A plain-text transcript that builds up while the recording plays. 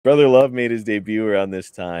Brother Love made his debut around this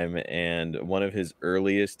time, and one of his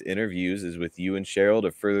earliest interviews is with you and Cheryl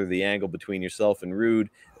to further the angle between yourself and Rude.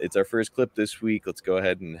 It's our first clip this week. Let's go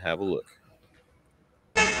ahead and have a look.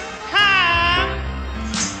 Time,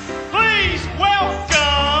 please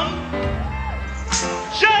welcome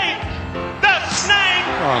Jake the Snake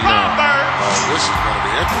Roberts. Oh, this is going to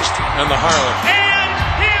be interesting. And the Harlem. And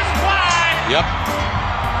his wife, Yep.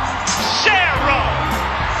 Cheryl.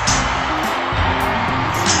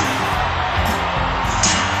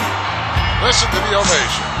 Listen to the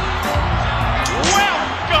ovation.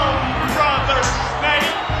 Welcome, Brother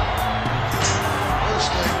Snake. Well,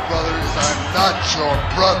 Snake Brothers, I'm not your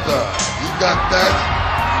brother. You got that?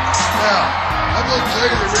 Now, I'm going to tell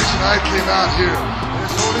you the reason I came out here.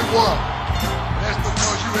 There's only one. And that's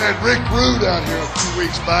because you had Rick Rude out here a few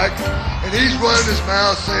weeks back, and he's running his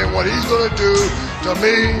mouth saying what he's going to do to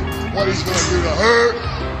me, what he's going to do to her.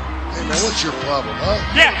 Hey, man, what's your problem, huh?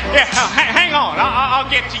 Yeah, hang on. I'll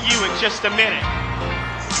get to you in just a minute.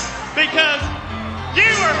 Because you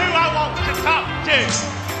are who I want to talk to,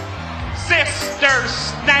 Sister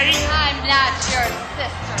Snake. I'm not your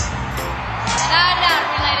sister. And I'm not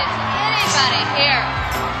related to anybody here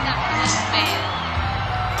except for this man.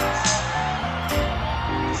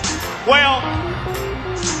 Well,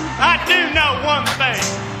 I do know one thing.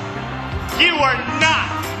 You are not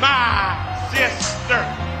my sister.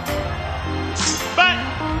 But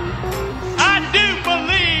I do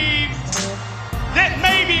believe that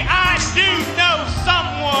maybe I do know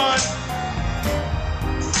someone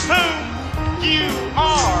whom you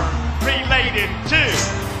are related to.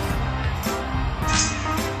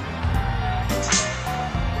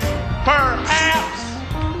 Perhaps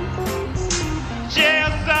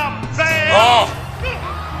Jezebel. Oh,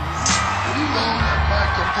 You hold that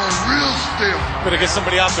microphone real still. better get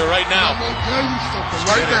somebody out there right I'm now. going to tell you something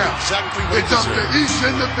right Get it now. exactly what It's it up to deserves. each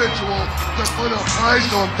individual to put a price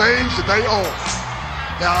on things that they own.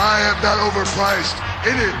 Now, I have not overpriced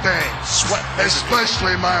anything, Sweat.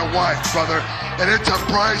 especially my wife, brother. And it's a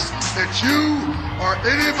price that you or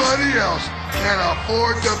anybody else can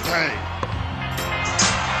afford to pay.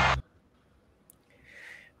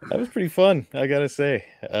 That was pretty fun, I gotta say.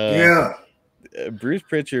 Yeah. Bruce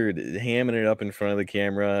Prichard hamming it up in front of the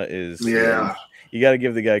camera is Yeah. You got to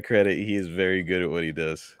give the guy credit. He is very good at what he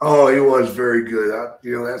does. Oh, he was very good.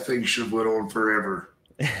 That thing should have went on forever.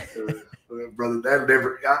 Brother, that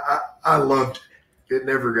never, I loved it. It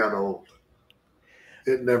never got old.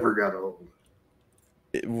 It never got old.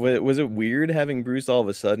 Was it weird having Bruce all of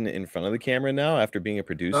a sudden in front of the camera now after being a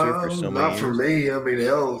producer for so many Not years? for me. I mean,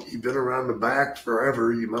 hell, you've been around the back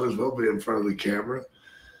forever. You might as well be in front of the camera.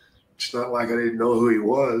 It's not like I didn't know who he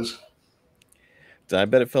was. I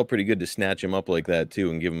bet it felt pretty good to snatch him up like that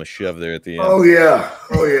too and give him a shove there at the end. Oh, yeah.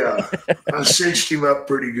 Oh, yeah. I cinched him up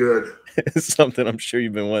pretty good. It's something I'm sure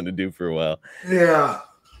you've been wanting to do for a while. Yeah.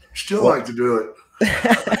 Still like to do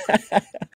it.